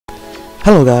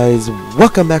Hello guys,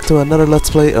 welcome back to another Let's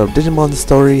Play of Digimon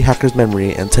Story Hacker's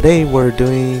Memory, and today we're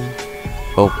doing...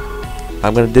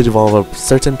 I'm gonna digivolve a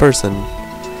certain person.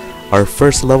 Our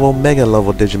first level, Mega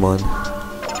level Digimon.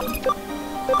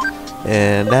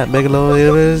 And that Mega level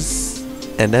is...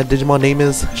 And that Digimon name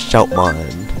is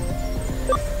Shoutmon.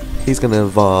 He's gonna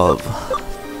evolve.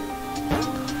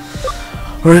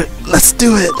 Alright, let's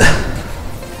do it!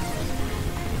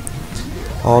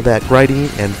 All that grinding,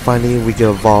 and finally we can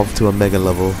evolve to a Mega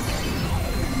level.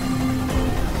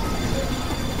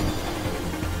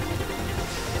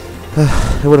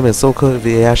 It would have been so cool if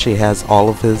he actually has all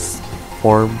of his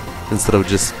form instead of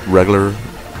just regular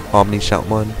Omni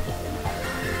Shoutmon.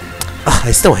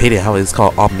 I still hate it how it's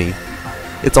called Omni.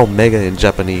 It's all Mega in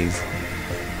Japanese.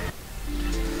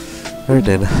 Alright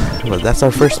then, well, that's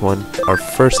our first one. Our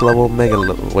first level Mega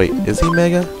level. Wait, is he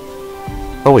Mega?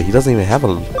 Oh wait, he doesn't even have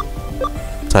a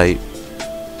type.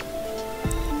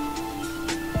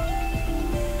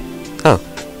 Huh.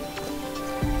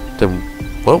 Then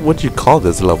what would you call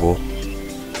this level?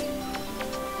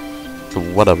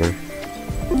 Whatever.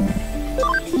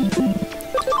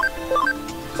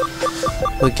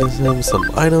 That gives him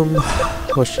some item.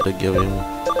 What should I give him?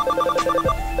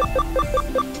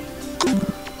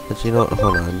 But you know,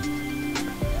 hold on.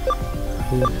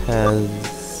 Who has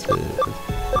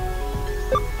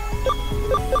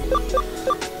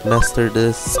Master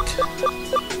Disc?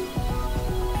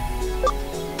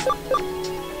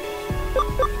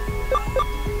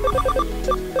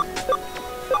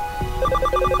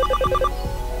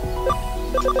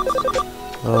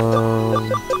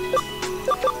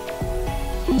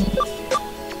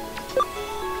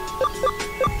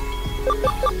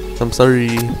 I'm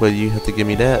sorry, but you have to give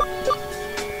me that.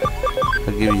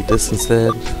 I'll give you this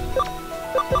instead.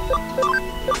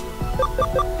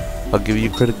 I'll give you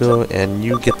critical, and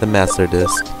you get the Master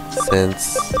Disc,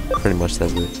 since pretty much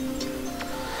that's it.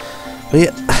 But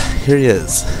yeah, here he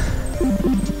is.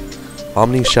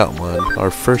 Omni Shoutmon,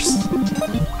 our first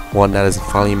one that is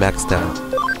finally maxed out.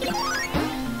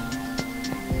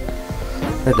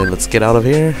 Alright then, let's get out of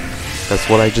here. That's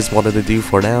what I just wanted to do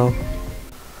for now.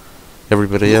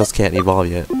 Everybody else can't evolve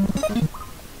yet.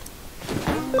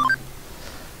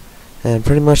 And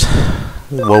pretty much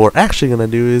what we're actually gonna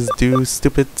do is do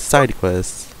stupid side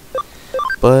quests.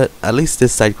 But at least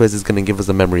this side quest is gonna give us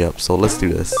a memory up, so let's do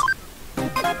this.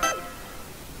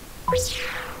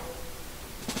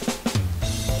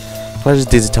 I just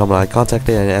Digimon, I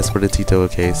contacted and asked for the Tito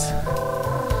case.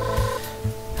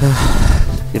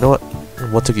 You know what?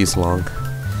 What took you so long?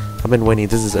 I've been waiting,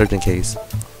 this is urgent case.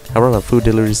 I run a food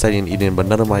delivery site in Eden, but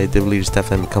none of my delivery staff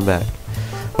haven't come back.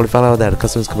 When I found out that the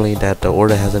customers complained that the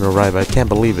order hasn't arrived, I can't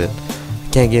believe it. I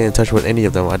can't get in touch with any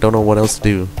of them. I don't know what else to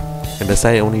do. And the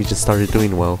site only just started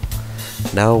doing well.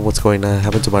 Now what's going to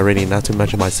happen to my rating, not to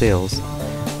mention my sales?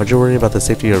 Aren't you worried about the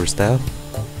safety of your staff?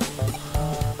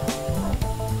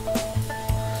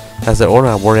 As the owner,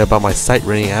 I'm worried about my site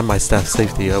rating and my staff's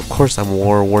safety. Of course I'm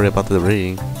more worried about the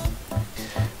rating.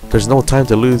 There's no time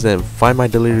to lose, and find my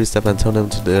delivery staff and tell them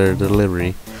to their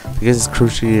delivery. Because it's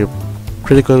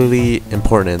critically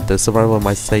important. The survival of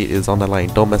my site is on the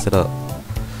line. Don't mess it up.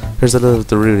 Here's a little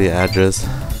delivery address.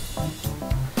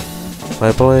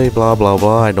 My boy, blah blah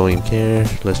blah. I don't even care.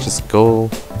 Let's just go.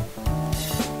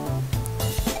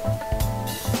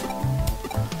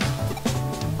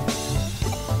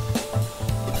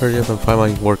 Hurry up and find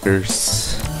my workers.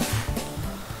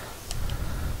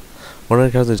 One of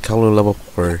the cards is Kalu level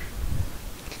 4.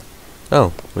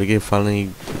 Oh, we can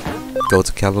finally go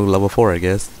to Kalu level 4, I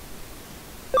guess.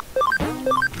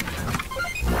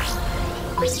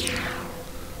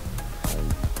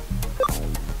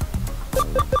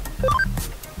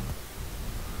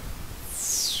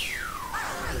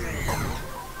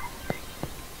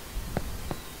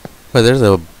 Wait, there's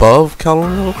a above Kalu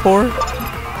level 4?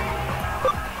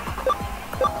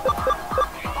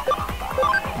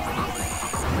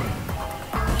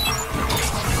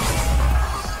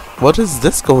 What does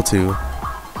this go to? You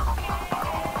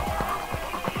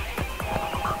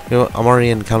know what, I'm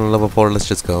already in counter level 4, let's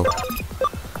just go.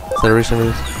 Acceleration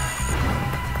move.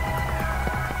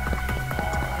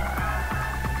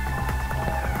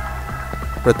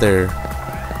 Right there.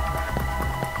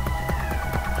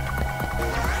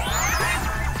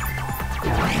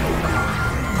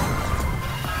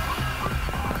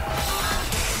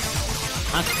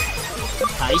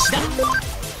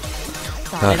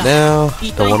 Not now.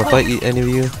 Don't want to fight any of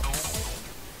you.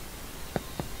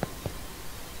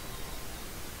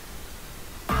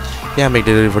 Yeah, make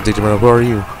delivery for Digimon. Who are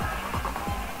you?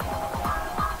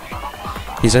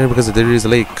 He's angry because the delivery is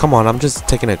late. Come on, I'm just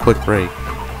taking a quick break.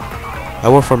 I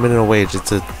work for minimum wage.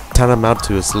 It's a tantamount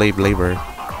to a slave labor.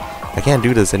 I can't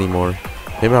do this anymore.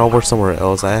 Maybe I'll work somewhere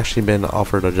else. I actually been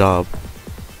offered a job.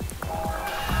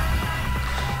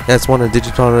 That's one of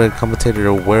Digimon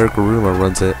commentator where Garuma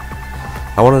runs it.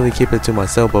 I wanted to keep it to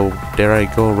myself, but there I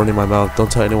go running my mouth.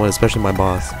 Don't tell anyone, especially my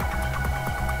boss.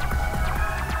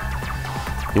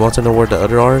 You want to know where the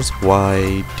other are?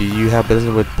 Why, do you have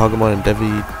business with Pokemon and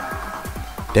Devmon?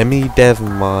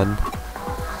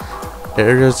 The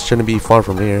areas shouldn't be far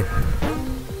from here.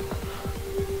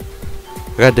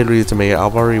 I got deliveries to make.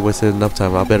 I've already wasted enough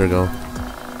time. I better go.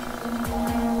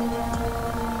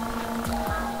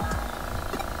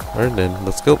 Alright then,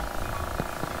 let's go.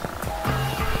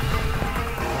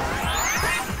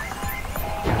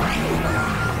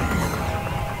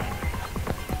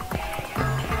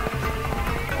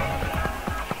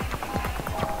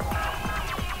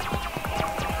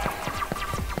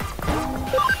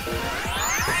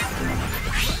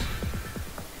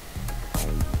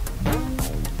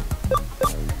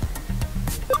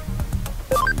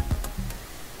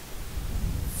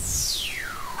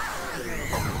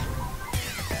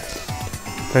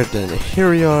 Alright then, here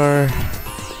we are.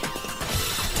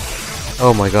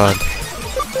 Oh my god.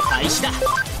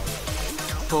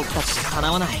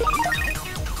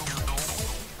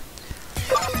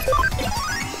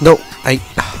 No,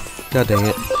 god dang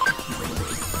it.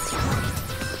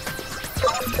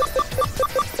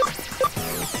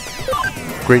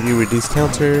 Greatly reduced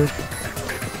counter.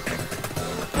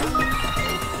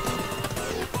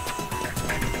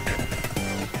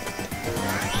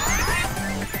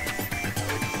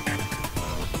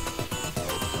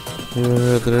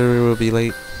 The delivery will be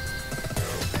late.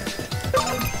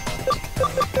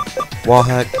 Wall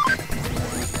hack.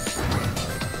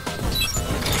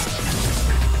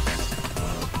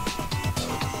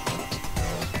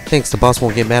 Thanks, the boss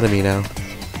won't get mad at me now.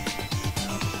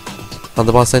 On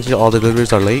the boss sent you, all the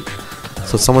deliveries are late.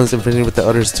 So someone's infringing with the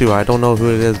others too. I don't know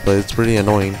who it is, but it's pretty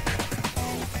annoying.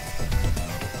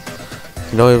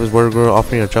 You know it was Word Girl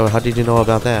offering a job. How did you know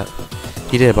about that?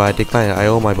 He did, but I declined. I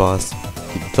owe my boss.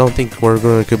 Don't think Word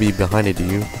Girl could be behind it, do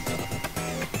you?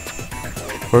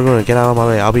 We're gonna get out of my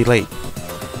way. I'll be late.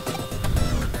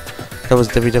 That was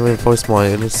WWE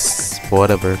voicemail. It's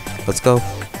whatever. Let's go.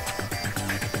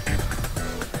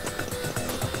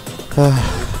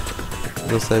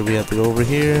 Looks like we have to go over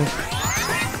here.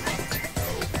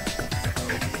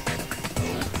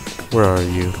 Where are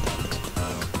you?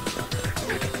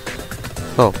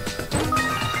 Oh.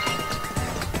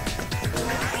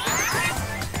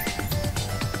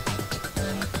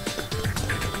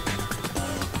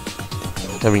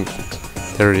 I mean,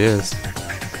 there he is.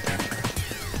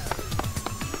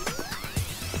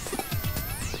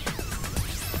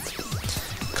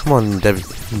 Come on,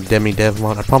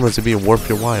 Devmon. I promise to be worth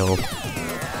your while.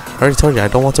 I already told you I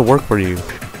don't want to work for you.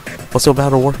 What's so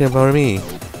bad at working for me?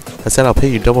 I said I'll pay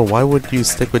you double. Why would you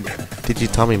stick with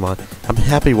Digitomimon? I'm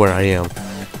happy where I am.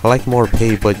 I like more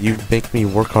pay, but you make me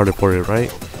work harder for it,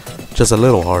 right? Just a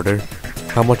little harder.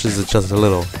 How much is it just a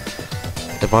little?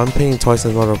 If I'm paying twice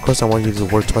as much, of course I want you to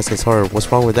work twice as hard.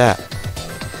 What's wrong with that?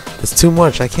 It's too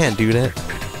much. I can't do that.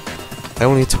 I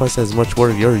only need twice as much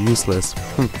work. You're useless.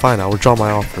 Fine, I will withdraw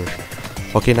my offer.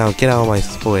 Okay, now get out of my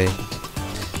way.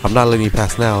 I'm not letting you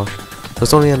pass now.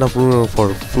 There's only enough room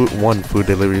for one food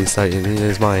delivery site in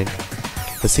his mind.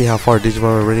 Let's see how far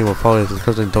Digimon already will follow if the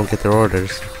person don't get their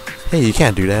orders. Hey, you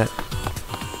can't do that.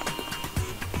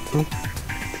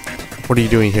 What are you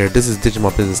doing here? This is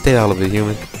Digimon business. Stay out of it,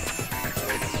 human.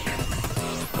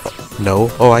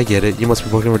 No. Oh, I get it. You must be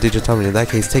working with Digitomimon. In that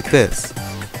case, take this.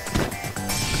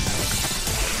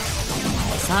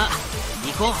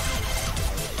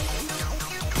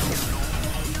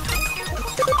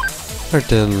 Alright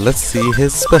then, let's see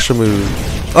his special move.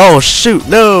 Oh shoot,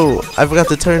 no! I forgot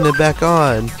to turn it back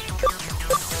on.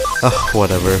 Oh,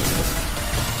 whatever.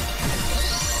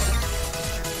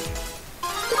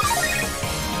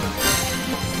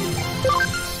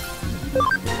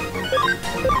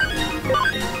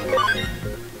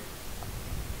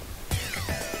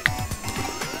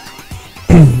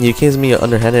 You accuse me of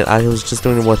underhanded. I was just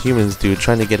doing what humans do,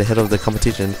 trying to get ahead of the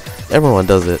competition. Everyone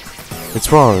does it. It's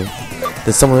wrong.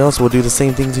 Then someone else will do the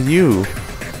same thing to you.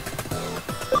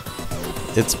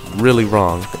 It's really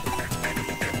wrong.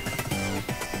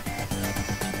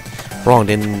 Wrong,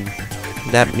 then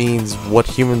that means what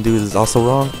humans do is also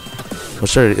wrong? Well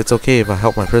sure, it's okay if I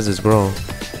help my prisoners grow.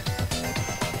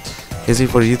 Easy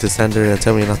for you to stand there and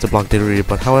tell me not to block delivery,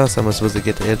 but how else am I supposed to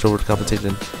get the edge over the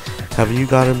competition? Have you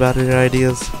gotten better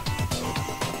ideas?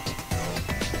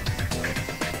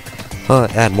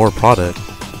 Add more product.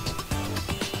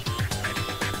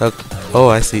 Oh,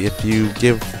 I see. If you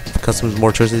give customers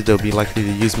more choices, they'll be likely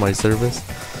to use my service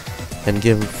and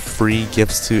give free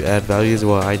gifts to add values.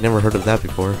 Well, I never heard of that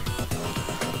before.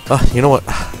 You know what?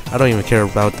 I don't even care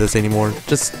about this anymore.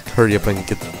 Just hurry up and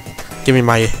give me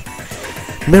my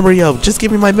memory up. Just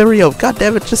give me my memory up. God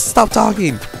damn it! Just stop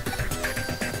talking.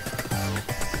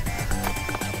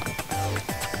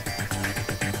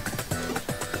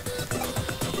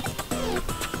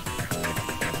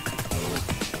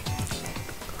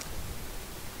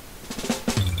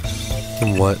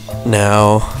 What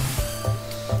now?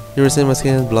 You were seeing my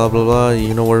skin, blah blah blah.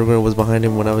 You know where was behind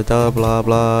him when I was blah blah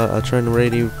blah. I tried to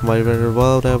ready my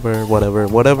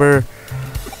whatever.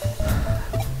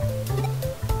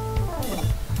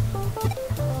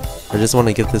 I just want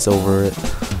to get this over it.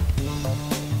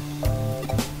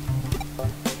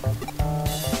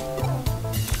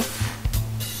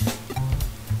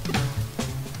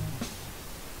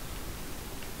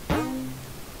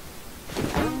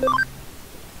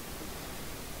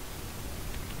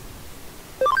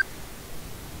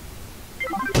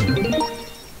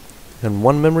 And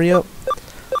one memory up.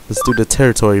 Let's do the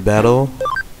territory battle.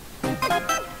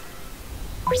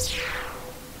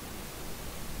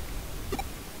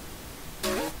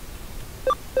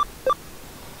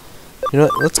 You know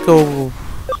what? Let's go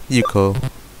Yuko.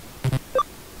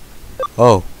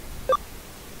 Oh.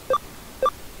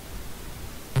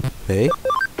 Hey?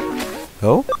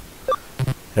 Oh?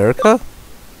 Erika?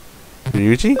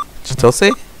 Ryuji?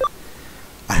 Chitose?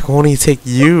 I can only take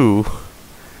you.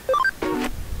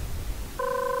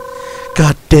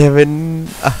 God damn it.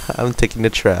 I'm taking the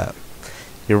trap.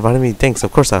 You're reminding me. Thanks,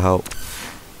 of course I'll help.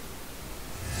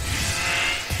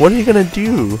 What are you gonna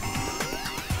do?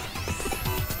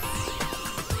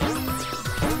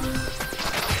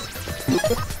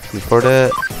 Before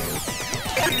that,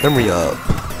 memory up.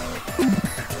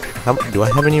 Do I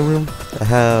have any room? I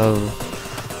have,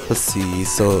 let's see,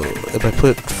 so if I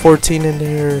put 14 in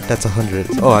there, that's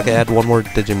 100. Oh, I can add one more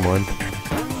Digimon.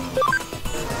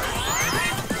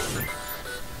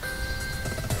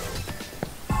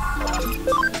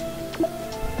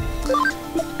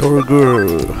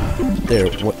 Dorgur. There,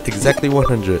 exactly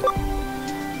 100.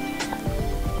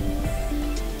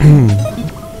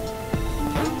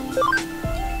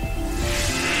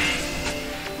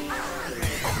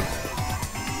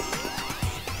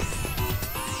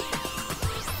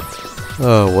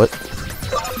 Oh, what?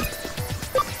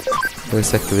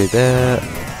 Let's activate that.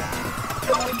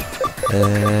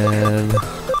 And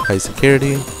high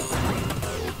security.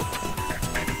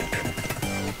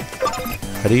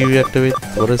 How do you activate?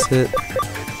 What is it?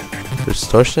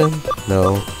 Distortion?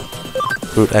 No.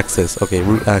 Root access. Okay,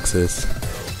 root access.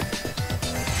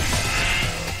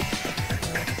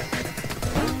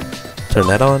 Turn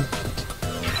that on.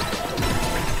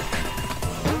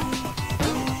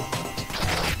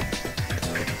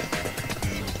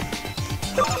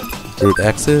 Root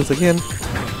access again.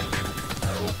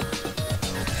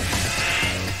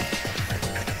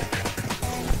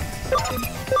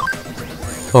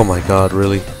 Oh my god,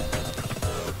 really?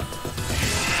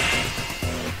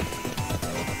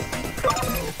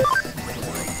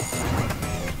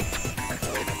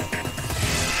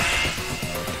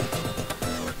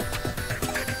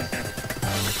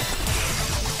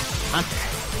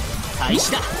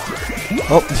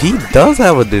 Oh, he does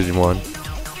have a Digimon.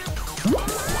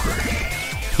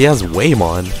 He has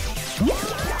Waymon.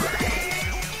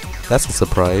 That's a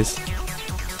surprise.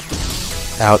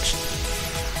 Ouch.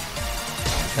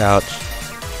 Ouch.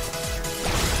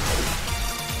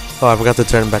 Oh, I forgot to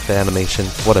turn back the animation.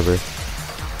 Whatever.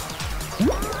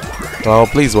 Oh,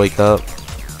 please wake up.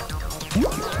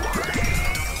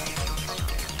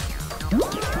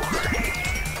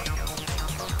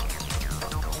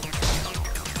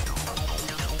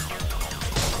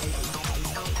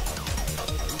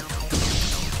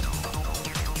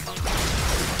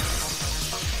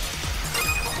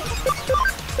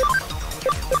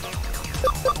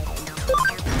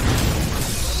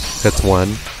 That's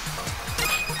one.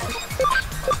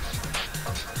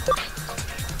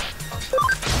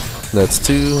 That's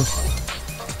two.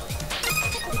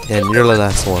 And you're the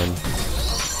last one.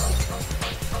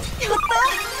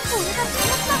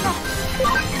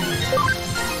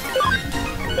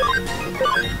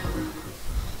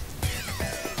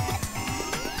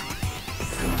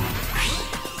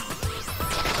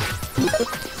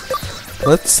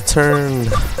 Let's turn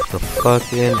the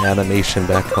fucking animation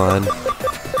back on.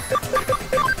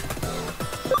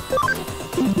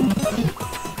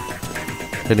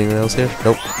 Anything else here?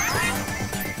 Nope.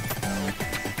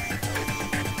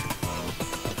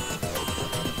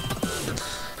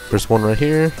 First one right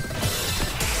here.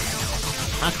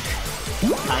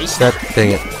 That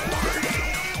dang it.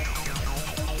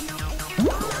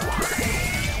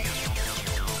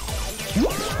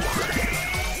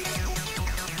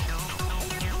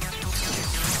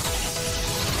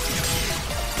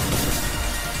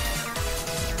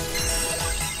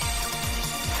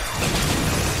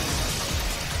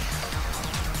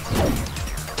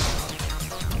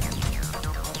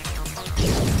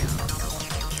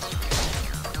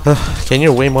 Can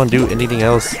your Waymon do anything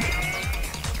else?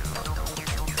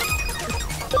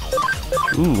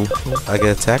 Ooh, I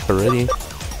get attacked already.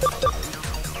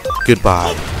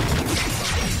 Goodbye.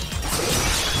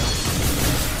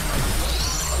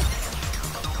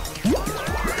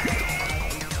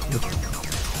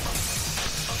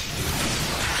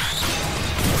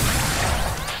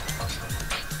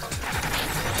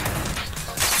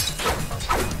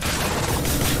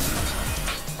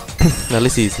 At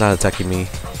least he's not attacking me.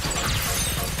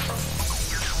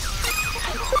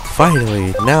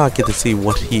 Finally, now I get to see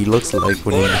what he looks like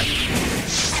when he...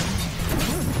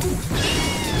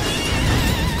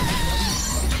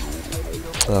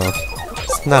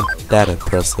 it's not that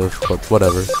impressive, but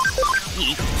whatever.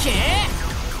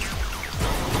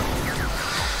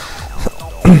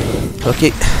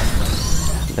 Okay,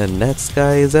 and next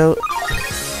guy is out.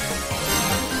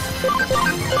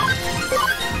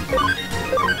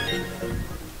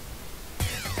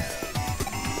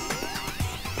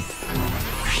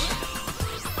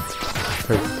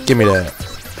 Give me that.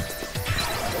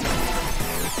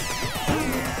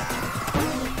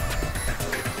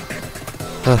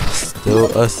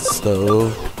 Still a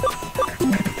stove.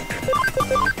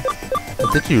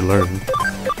 What did you learn?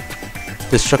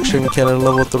 Destruction cannon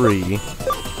level 3.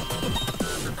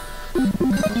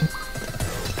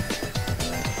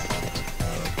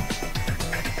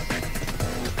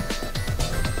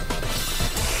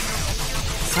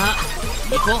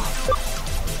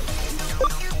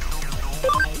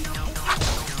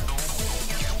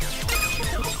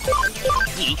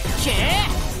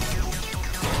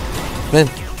 Man.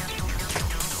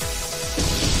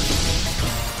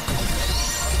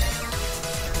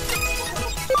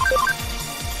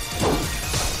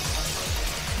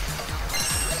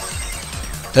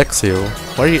 Exhale?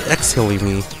 Why are you exhaling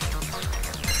me?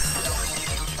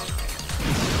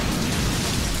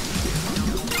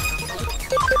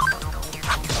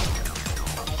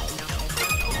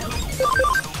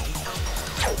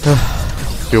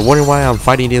 You're wondering why I'm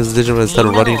fighting these Digimon instead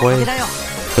of running away?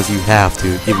 Because you have to.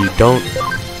 If you don't,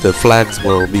 the flags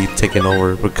will be taken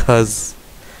over because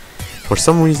for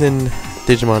some reason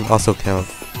Digimon also count.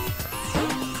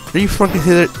 Are you fucking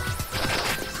hit it?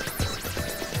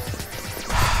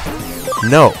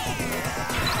 No.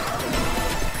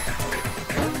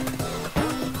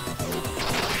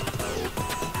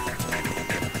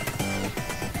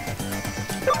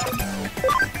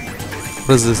 What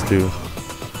does this do?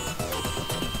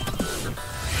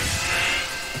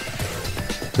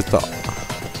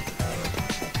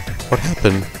 What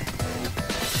happened?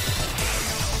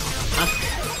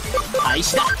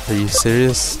 Are you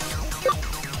serious?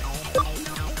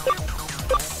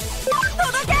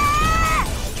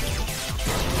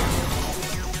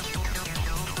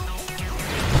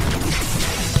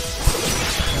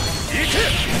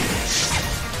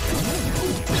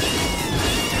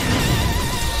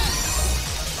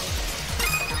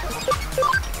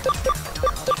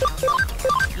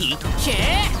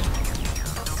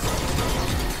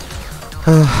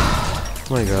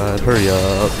 Oh my god, hurry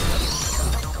up.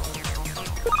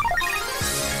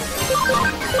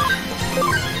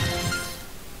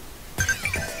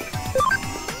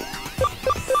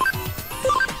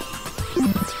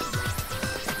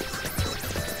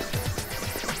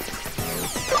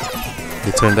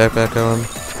 You turn that back on.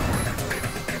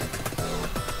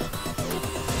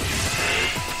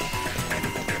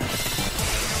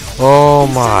 Oh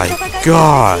my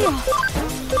god!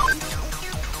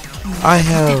 I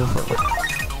have...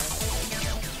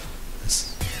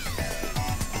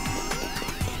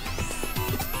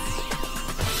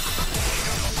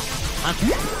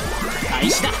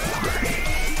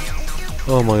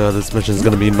 Oh my god, this mission is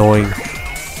gonna be annoying.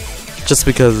 Just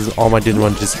because all my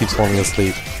Digimon just keeps falling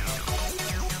asleep.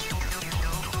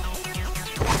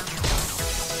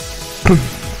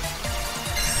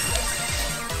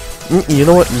 You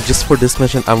know what? Just for this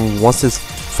mission, once this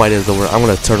fight is over, I'm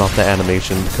gonna turn off the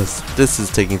animation because this is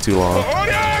taking too long.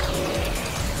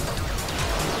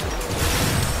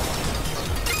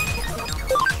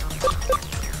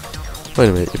 Wait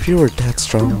a minute, if you were that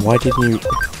strong, why didn't you...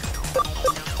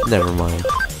 Never mind.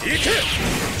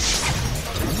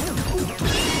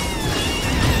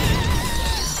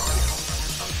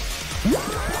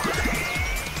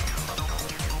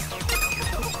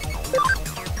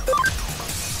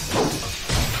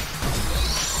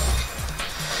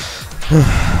 One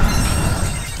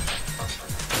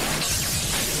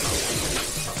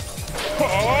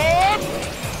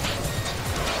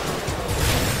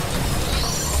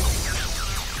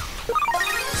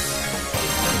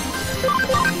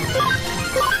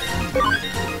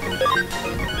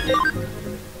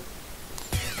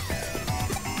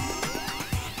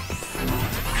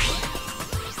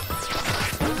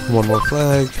more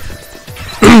flag.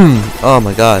 Oh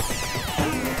my god.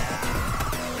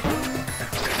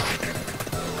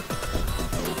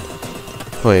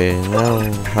 Wait, now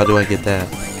how do I get that?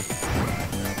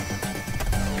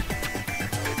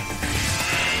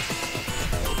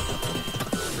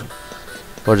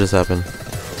 What just happened?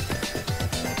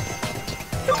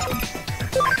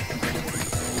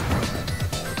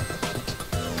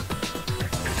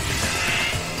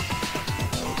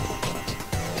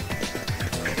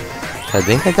 I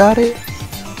think I got it,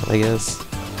 I guess.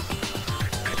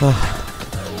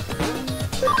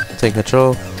 Take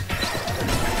control.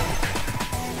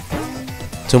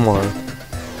 2 more.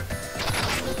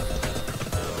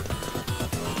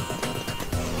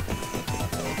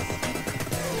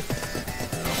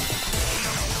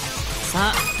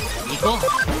 Sa, 行こ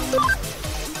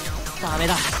う。ダメ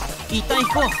だ。一旦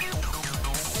行こう。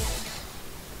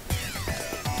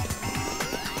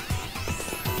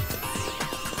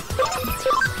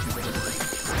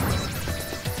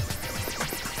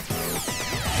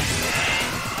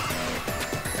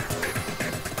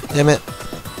Damn it.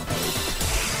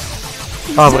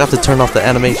 Oh, I forgot to turn off the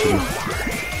animation.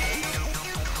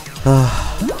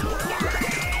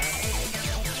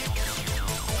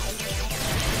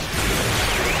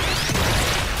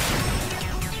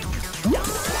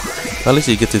 At least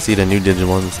you get to see the new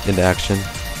Digimons in action.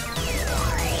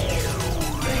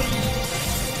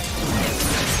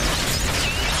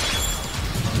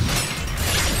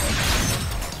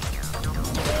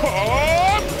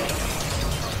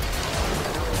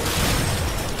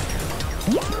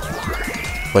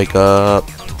 Wake up.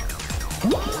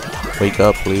 Wake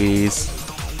up, please.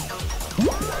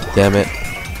 Damn it.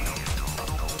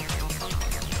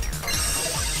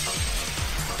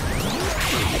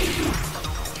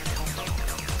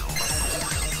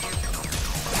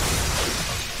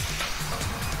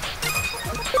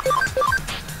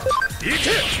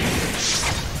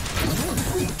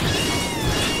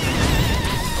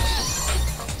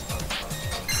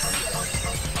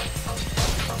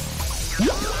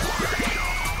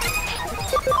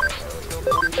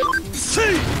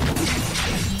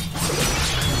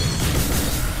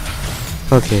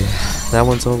 Okay, that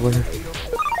one's over.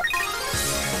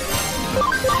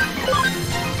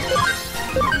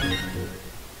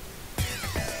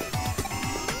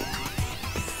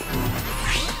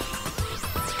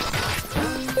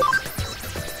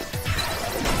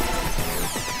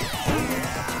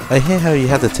 I hate how you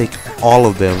have to take all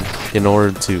of them in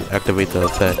order to activate the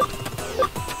effect.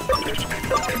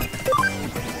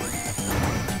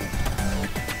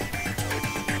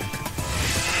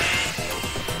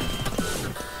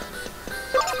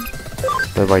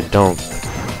 If I don't,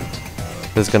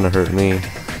 it's gonna hurt me.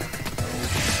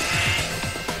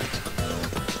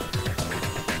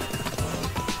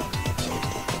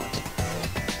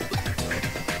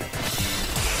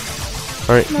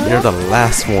 Alright, you're the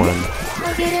last one.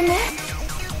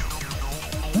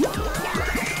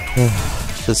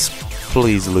 Just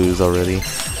please lose already.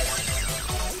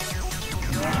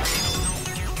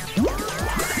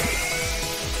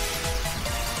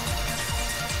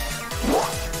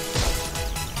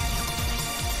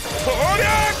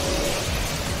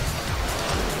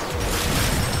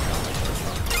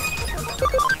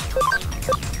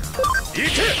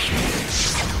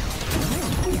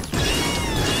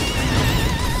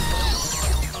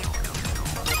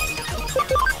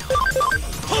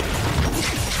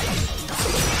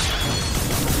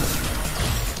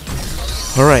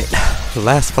 Alright,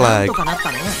 last flag.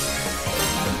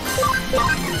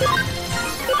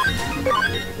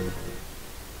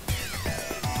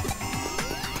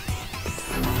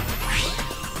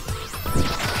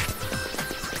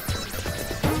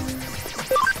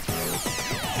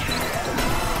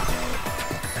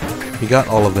 We got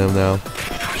all of them now.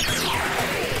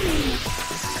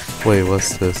 Wait,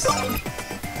 what's this?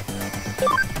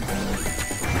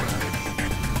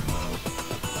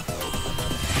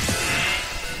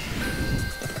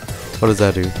 What does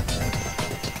that do?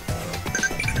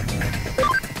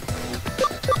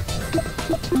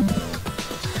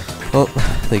 Well,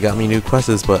 they got me new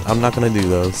quests, but I'm not gonna do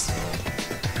those.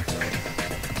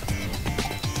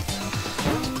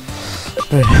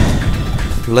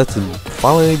 Alright, let's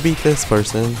finally beat this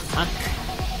person.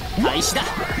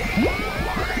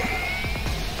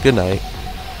 Good night.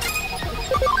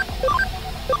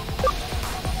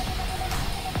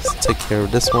 take care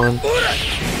of this one.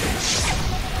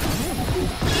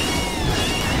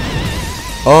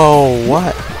 Oh,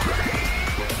 what?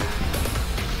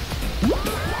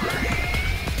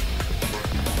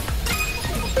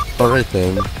 Alright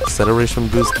then, acceleration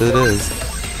boost it is.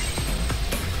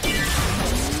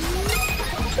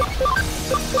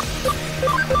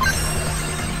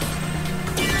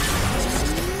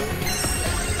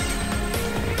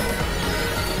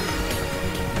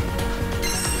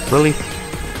 Really?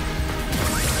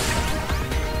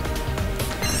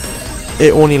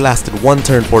 It only lasted one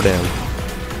turn for them.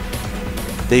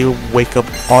 They wake up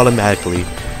automatically.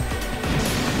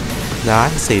 Nah, I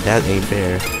say that ain't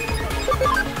fair.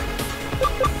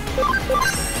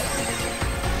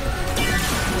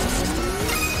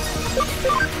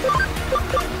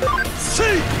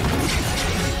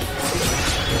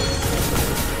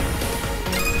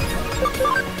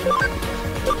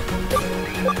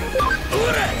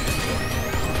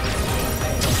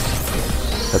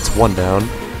 That's one down.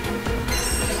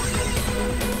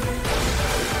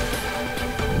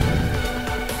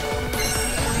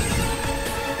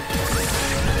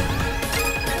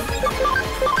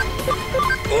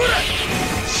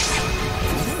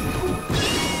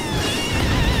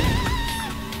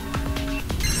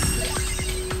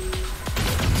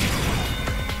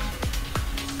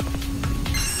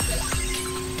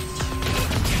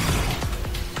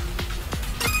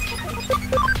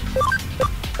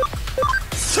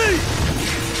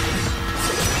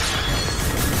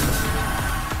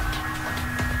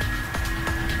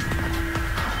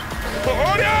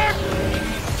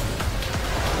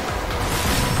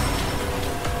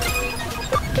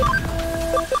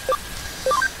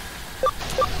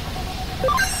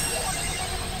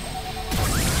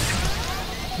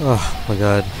 Oh my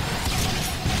god.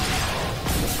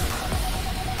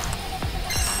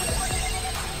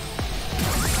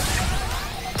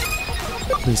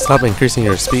 Please stop increasing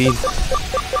your speed.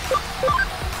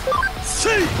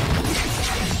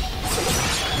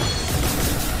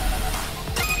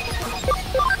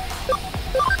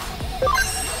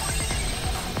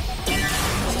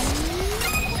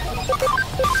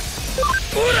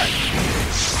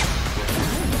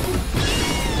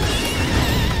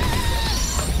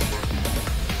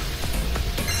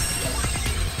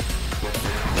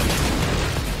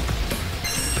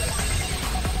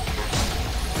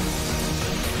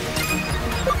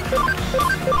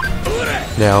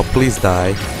 Now, please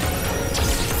die.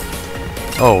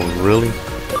 Oh, really?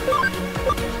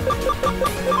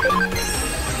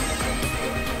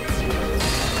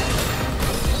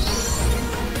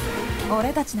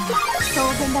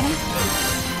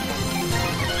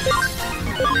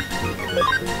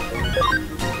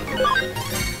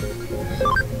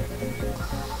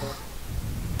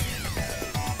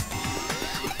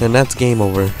 And that's game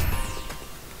over.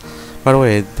 By the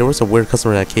way, there was a weird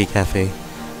customer at K Cafe.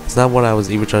 It's not what I was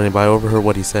even trying to buy. I overheard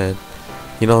what he said.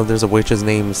 You know, there's a waitress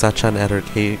named Sachan at her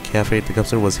cafe. The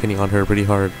customer was hitting on her pretty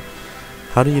hard.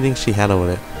 How do you think she handled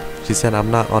it? She said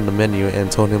I'm not on the menu and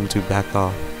told him to back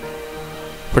off.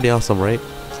 Pretty awesome, right?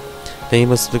 Then he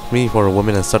mistook me for a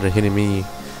woman and started hitting me.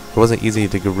 It wasn't easy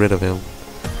to get rid of him.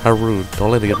 How rude.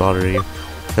 Don't let it bother you.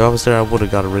 If I was there, I would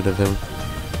have got rid of him.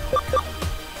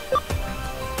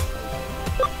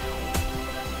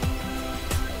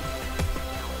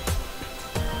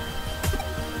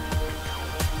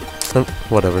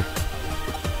 Whatever.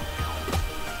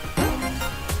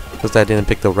 Because I didn't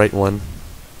pick the right one.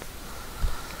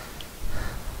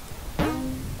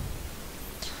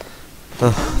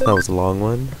 That was a long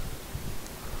one.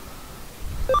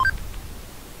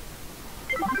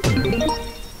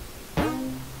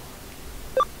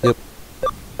 Yep.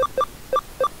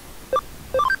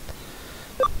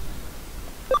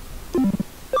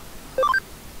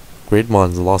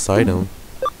 Greatmon's lost item.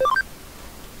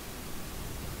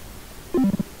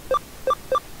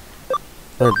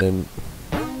 Or didn't.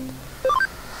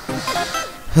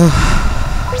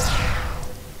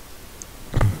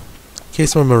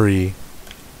 Case for Mirei.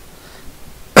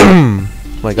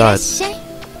 My god. そ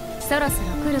ろそろ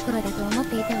来る頃だと思っ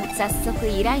ていたわ。早速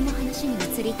依頼の話に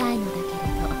移りたいのだけ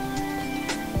れ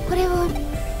ど、これを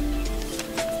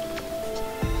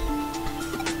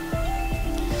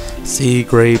Sea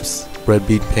grapes, red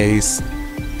beet paste,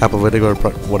 apple vinegar,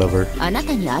 whatever. あな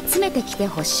たに集めてきて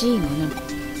ほしいもの。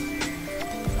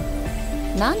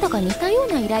なんだか似たよ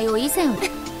うな依頼を以前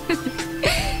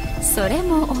それ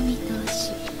もお見通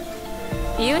し。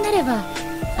言うなれば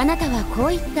あなたはこ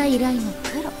ういった依頼の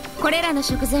プロ。これらの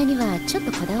食材にはちょっ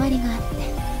とこだわりがあっ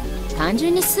て、単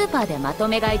純にスーパーでまと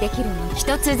め買いできるの。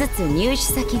一つずつ入手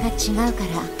先が違うか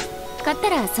ら、買った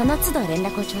らその都度連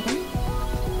絡をちょうだい。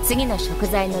次の食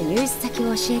材の入手先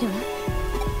を教えるわ。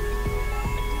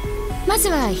まず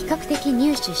は比較的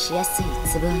入手しやすい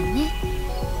粒あんね。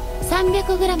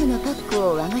300g のパック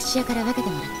を和菓子屋から分けて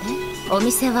もらって。お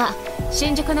店は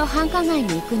新宿の繁華街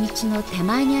に行く道の手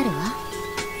前にあるわ。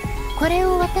これ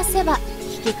を渡せば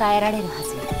引き換えられるはず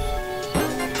よ。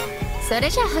それ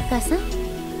じゃあハッカーさん、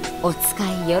お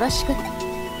使いよろしく。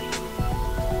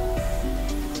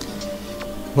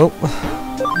Well,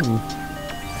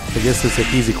 I guess it's an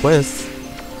easy quest.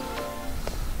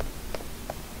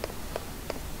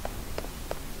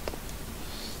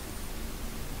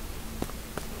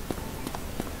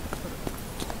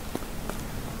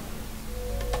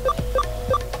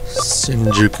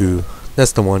 Shinjuku.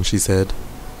 That's the one she said.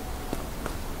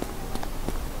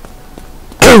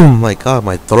 Oh my god,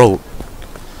 my throat.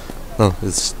 Oh,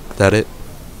 is that it?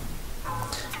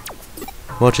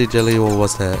 Mochi jelly, what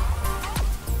was that?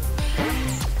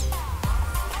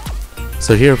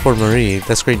 So here for Mirei,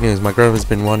 that's great news. My girl has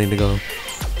been wanting to go.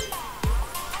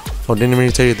 Oh, didn't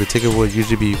Mirei tell you the ticket would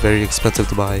usually be very expensive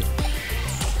to buy?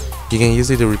 You can use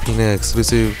it to repeat an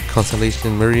exclusive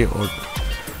constellation Mirei, or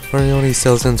Mirei only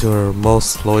sells them to her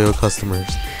most loyal customers.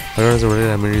 My girl is already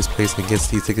at Mirei's place and gets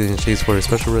these tickets in exchange for a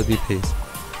special red paste.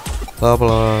 Blah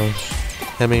blah.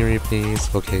 Have Mirei please.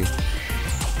 Okay.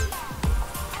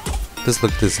 This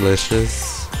looks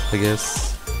delicious, I guess.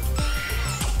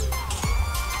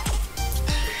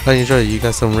 I enjoy it. You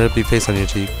got some red beef paste on your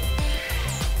cheek.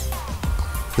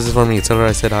 This is for me. Tell her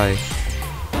I said hi.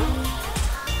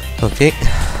 Okay,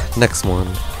 next one.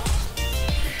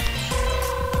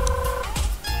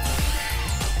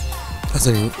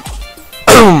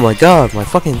 Oh my god, my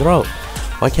fucking throat.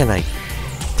 Why can't I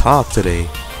talk today?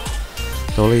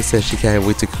 The old lady says she can't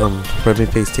wait to come. Red beef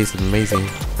paste tastes amazing.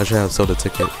 I should have sold a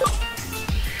ticket.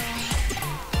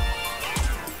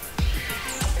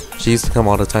 She used to come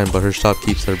all the time, but her shop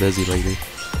keeps her busy lately.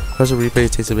 Hers replay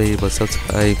tastes amazing, but sometimes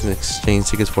I can exchange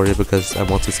tickets for it because I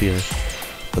want to see her.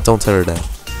 But don't tell her that.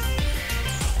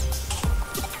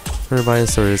 Her buying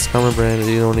store is common brand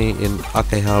only in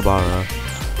Akihabara.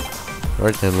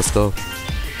 Alright then, let's go.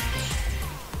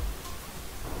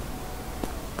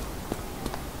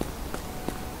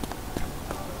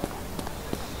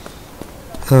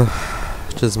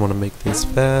 Just want to make things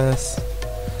fast.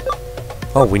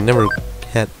 Oh, we never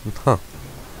had,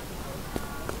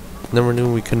 never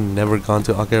knew we could never gone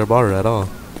to Akihabara at all.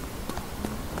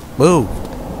 Move!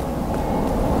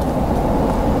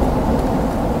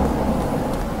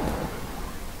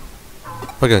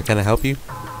 Okay, can I help you?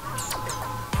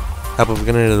 How about we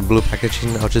get into the blue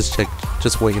packaging? I'll just check.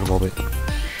 Just wait a moment.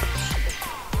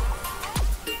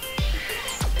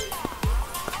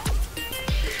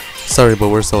 Sorry, but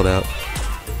we're sold out.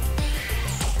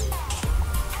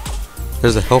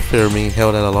 There's a health fair being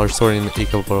held at a large store in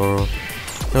Ikeboro.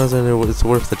 It's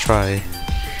worth a try.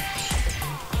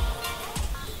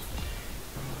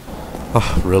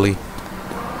 Oh, really?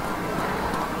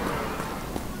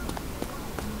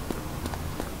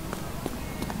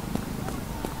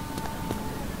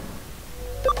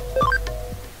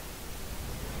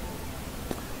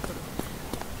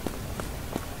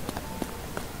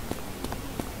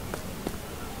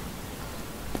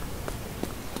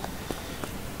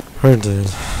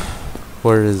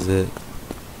 Where is it?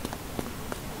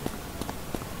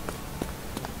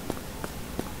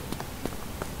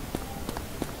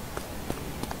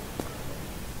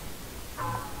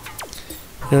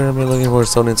 Here I'm looking for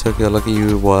Sony Tokyo. Look at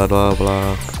you, blah blah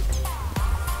blah.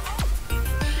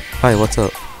 Hi, what's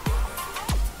up?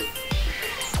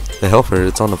 The helper,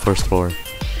 it's on the first floor.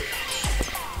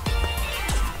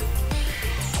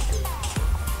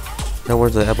 Now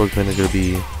where's the apple vinegar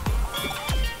be?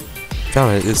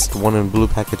 Found it, it's the one in blue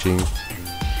packaging.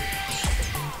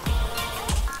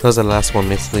 That was the last one,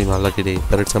 makes me my lucky day.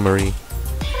 Better tell Mirei.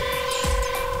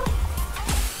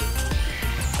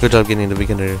 Good job getting the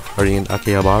beginner. Are you in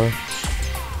Akihabara?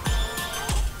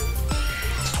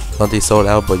 Oh, they sold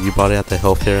out, but you bought it at the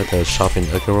health fair at the shop in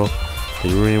Ikeboro.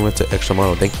 You really went the extra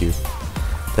mile, thank you.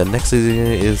 The next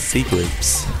ingredient is sea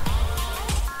grapes.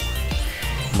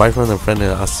 Buy from a friend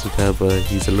in Asuka, but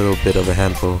he's a little bit of a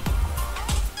handful.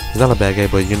 He's not a bad guy,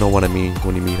 but you know what I mean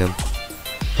when you meet him.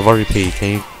 I've already paid.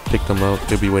 Can you pick them up?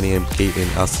 He'll be waiting at the gate in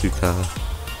Asuka.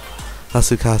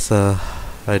 Asukasa.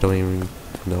 I don't even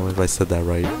know if I said that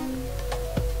right.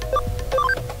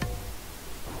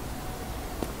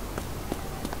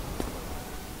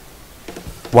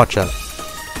 Watch out.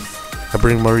 I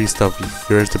bring Mirei stuff.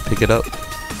 Yours to pick it up.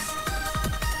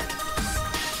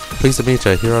 Pleased to meet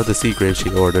you. Here are the sea grapes she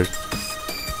ordered.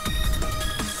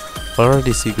 What are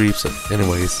these sea grapes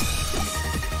anyways?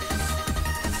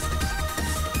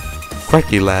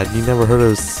 Crikey lad, you never heard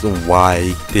of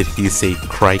why did he say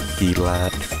crikey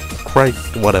lad? Crike,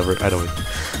 whatever, I don't know.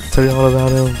 Tell you all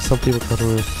about him, some people call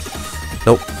him.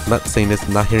 Nope, not saying this,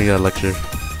 not hearing a lecture.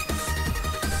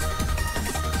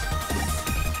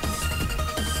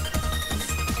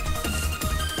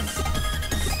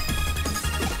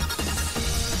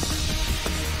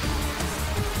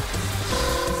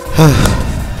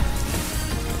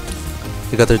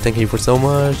 You got there, thank you for so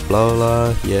much, blah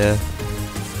blah, yeah.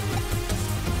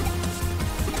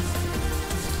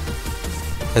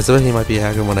 I thought he might be a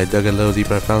hacker when I dug a little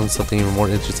deeper. I found something even more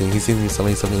interesting. He seems to be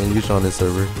selling something unusual on his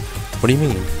server. What do you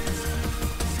mean?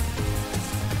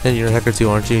 And you're a hacker too,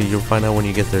 aren't you? You'll find out when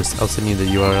you get there. I'll send you the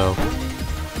URL.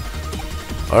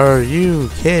 Are you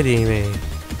kidding me?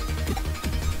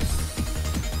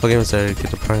 Okay, I'm sorry. Get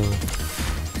the prime.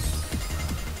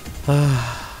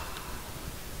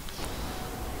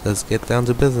 Let's get down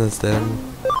to business then.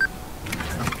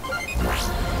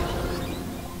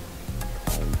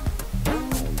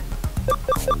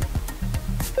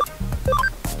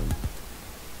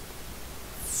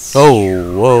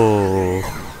 Oh, whoa.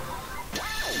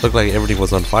 Looked like everything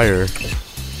was on fire.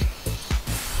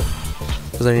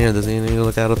 Does anyone need to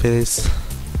look out of place?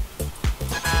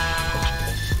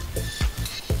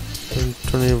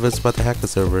 Turning invest about to hack the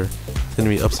server. It's gonna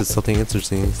be upset something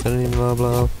interesting. Sending blah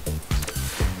blah.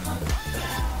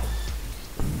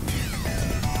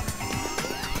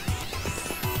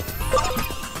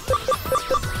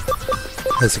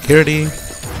 High security.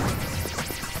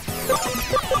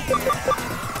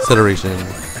 Acceleration.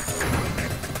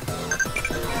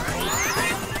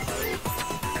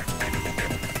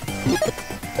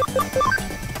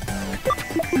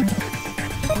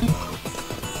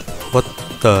 What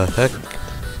the heck?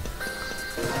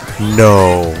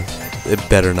 No, it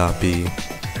better not be.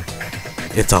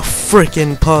 It's a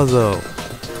freaking puzzle.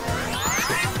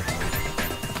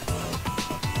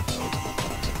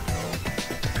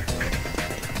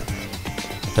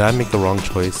 Did I make the wrong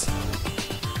choice?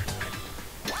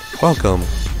 Welcome.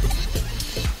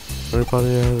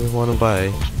 Everybody I want to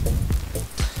buy.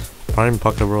 Prime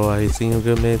pocket roll. I seen a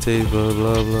good meditate. Blah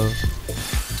blah blah.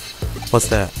 What's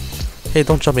that? Hey,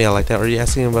 don't jump me out like that. Are you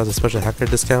asking about the special hacker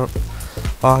discount?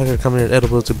 Oh, hacker come here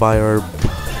edible to buy our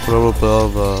blah blah blah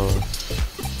blah.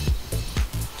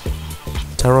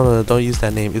 Tyrone, don't use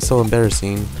that name. It's so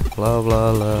embarrassing. Blah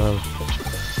blah blah.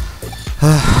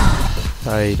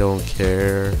 I don't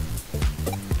care.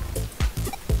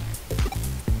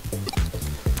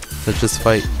 Let's just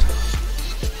fight.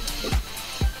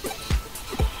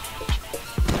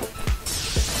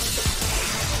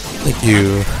 Thank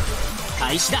you.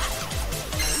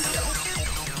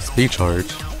 Speed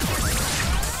charge.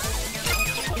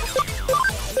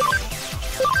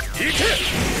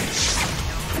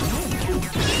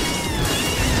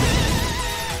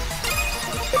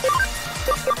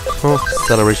 Oh,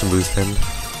 acceleration boost then.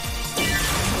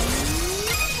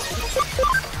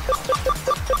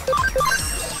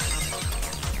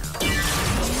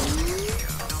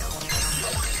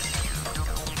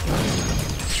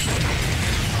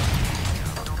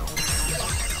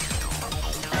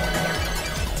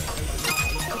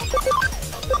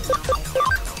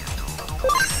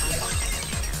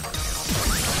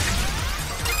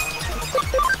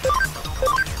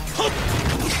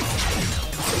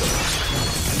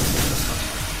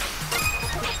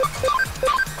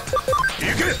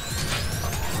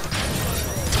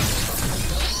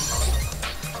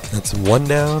 That's one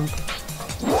down.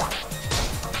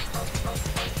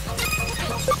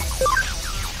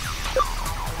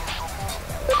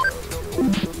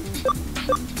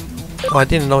 Oh, I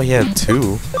didn't know he had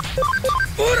two.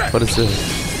 What is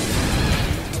this?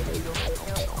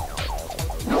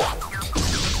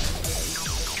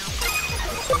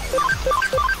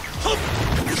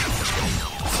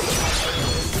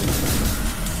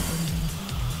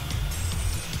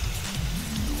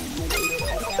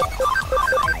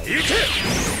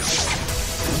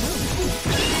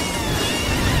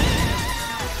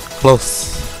 Close.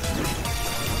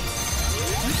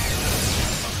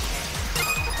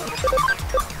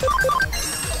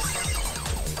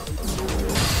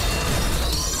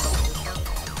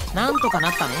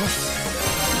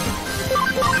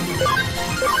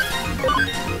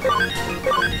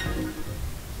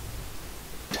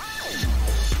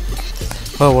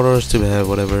 Oh, what else do we have?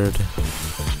 Whatever.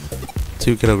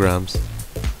 2 kilograms.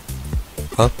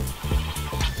 Huh?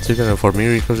 2 kilograms for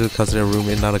Mirei consider room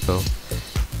in Nanako.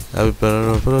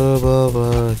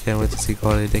 Can't wait to see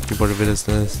quality. Thank you for the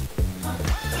business.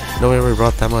 No one ever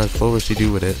brought that much. What would she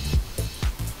do with it?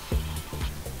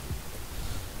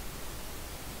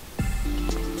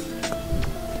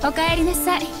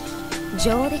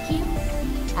 上出来よ。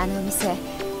あの店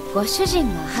ご主人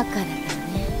がハッカーだったの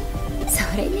ね。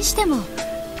それにしても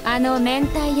あの明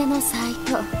太屋のサイ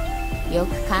トよ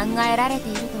く考えられて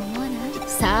いると思わない？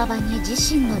サーバに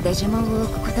自身のデジモンを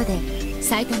置くことで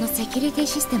サイトのセキュリティ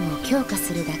システムを強化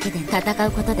するだけで、戦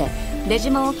うことでデ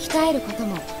ジモンを鍛えること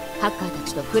も、ハッカーた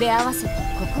ちと触れ合わせて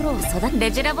心を育て、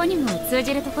デジラボにも通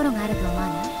じるところがあると思わ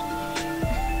な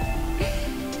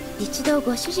い？一度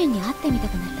ご主人に会ってみた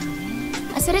くなったの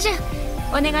ね。それじゃ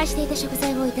あお願いしていた食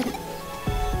材をいただく。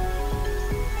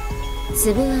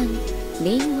つぶあん、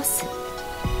リンゴ酢、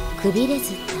くびれ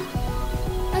ず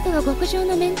た、あとは極上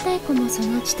の明太子もそ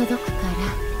のうち届くか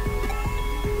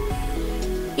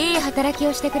ら、いい働き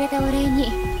をしてくれたお礼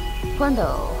に今度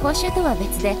報酬とは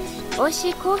別で美味し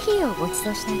いコーヒーをご馳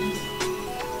走してあげ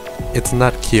る。 It's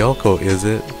not Kyoko, is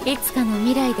it? いつかの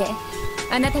未来で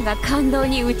あなたが感動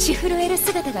に打ち震える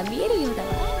姿が見えるようだわ。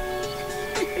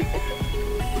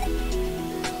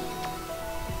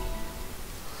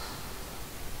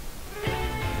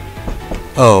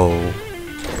Oh.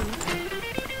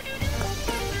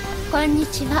 こんに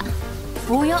ちは。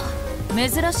おや、珍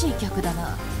しい客だ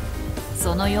な。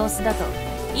その様子だと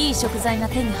いい食材が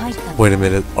手に入ったの。 Wait a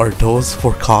minute, are those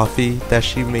for coffee that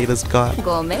she made us got?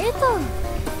 ご名答。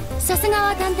さすが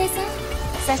は探偵さん。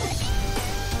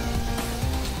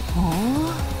お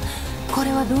お、こ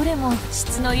れはどれも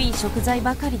質のいい食材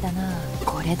ばかりだな。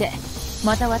これで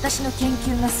また私の研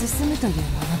究が進むというも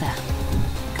のだ。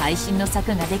会心の策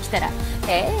ができたら、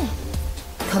ええ、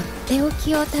とってお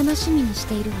きを楽しみにし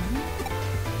ているわね。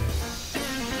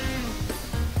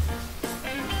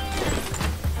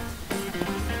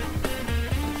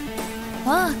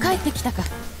ああ、帰ってきたか。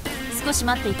少し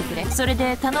待っていてくれ。それ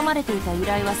で頼まれていた依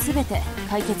頼は全て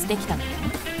解決できたのかね。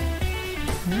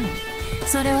うん、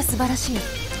それは素晴らしい。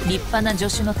立派な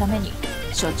助手のために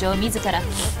所長自ら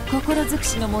心尽く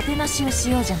しのもてなしを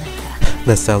しようじゃないか。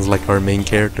That sounds like our main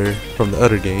character from the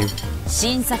other game.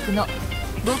 新作の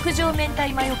極上明太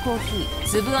マヨコーヒー、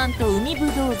つぶあんと海ぶ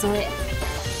どう添え。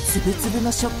つぶつぶ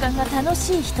の食感が楽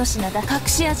しい一品だ。隠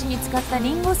し味に使った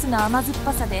リンゴ酢の甘酸っ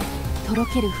ぱさでとろ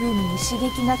ける風味に刺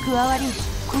激が加わり、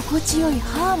心地よい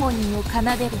ハーモニーを奏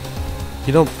でる。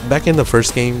 You know, back in the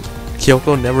first game,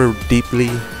 Kyoko never deeply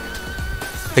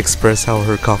expressed how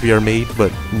her coffee are made,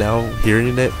 but now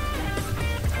hearing it,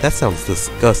 that sounds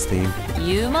disgusting.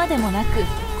 言うまでもなく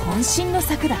渾身の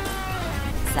作だ。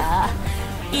さあ、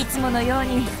いつものよう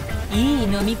にいい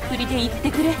飲みっぷりで言っ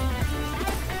てくれ。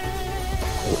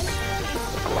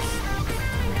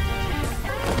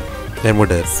And we're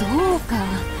dead. そうか、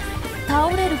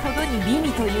倒れるほどに美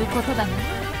味ということだね。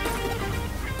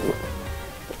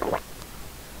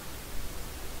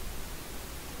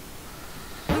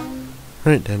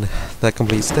Alright then, that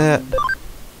completes that.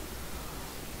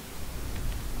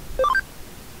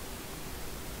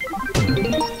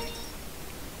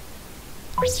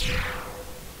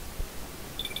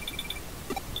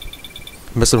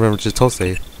 Mr. Remember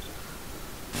Chitose.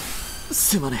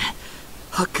 すまねえ、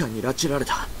ハッカーに拉致られ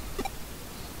た。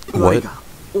 What? ワイが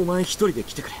お前一人で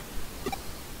来てくれ。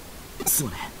す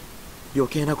まねえ、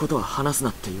余計なことは話す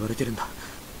なって言われてるんだ。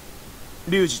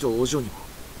リュウジとお嬢にも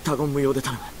他言無用で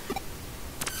頼む。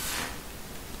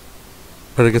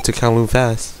 Better get to Kowloon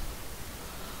fast.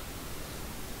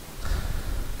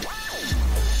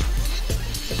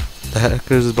 The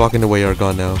hackers is blocking the way are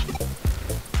gone now.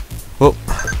 Whoa.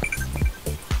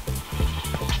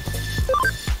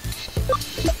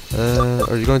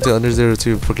 Are you going to under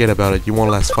 02? Forget about it. You won't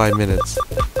last 5 minutes.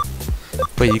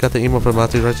 Wait, you got the email from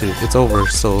Matthew Reggie. It's over,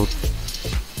 so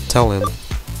tell him.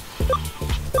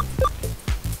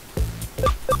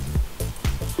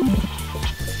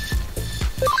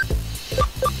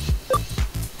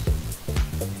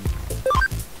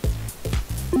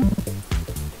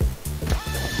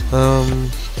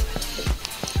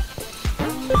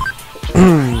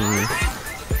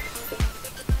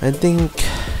 I think,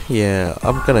 yeah,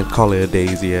 I'm gonna call it a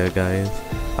days, yeah, guys.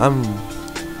 I'm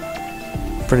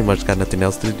pretty much got nothing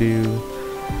else to do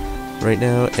right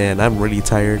now, and I'm really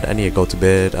tired. I need to go to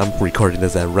bed. I'm recording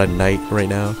this at red night right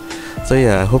now. So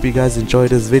yeah, I hope you guys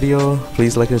enjoyed this video.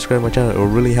 Please like and subscribe to my channel. It will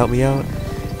really help me out.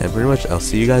 And pretty much, I'll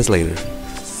see you guys later.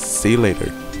 See you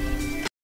later.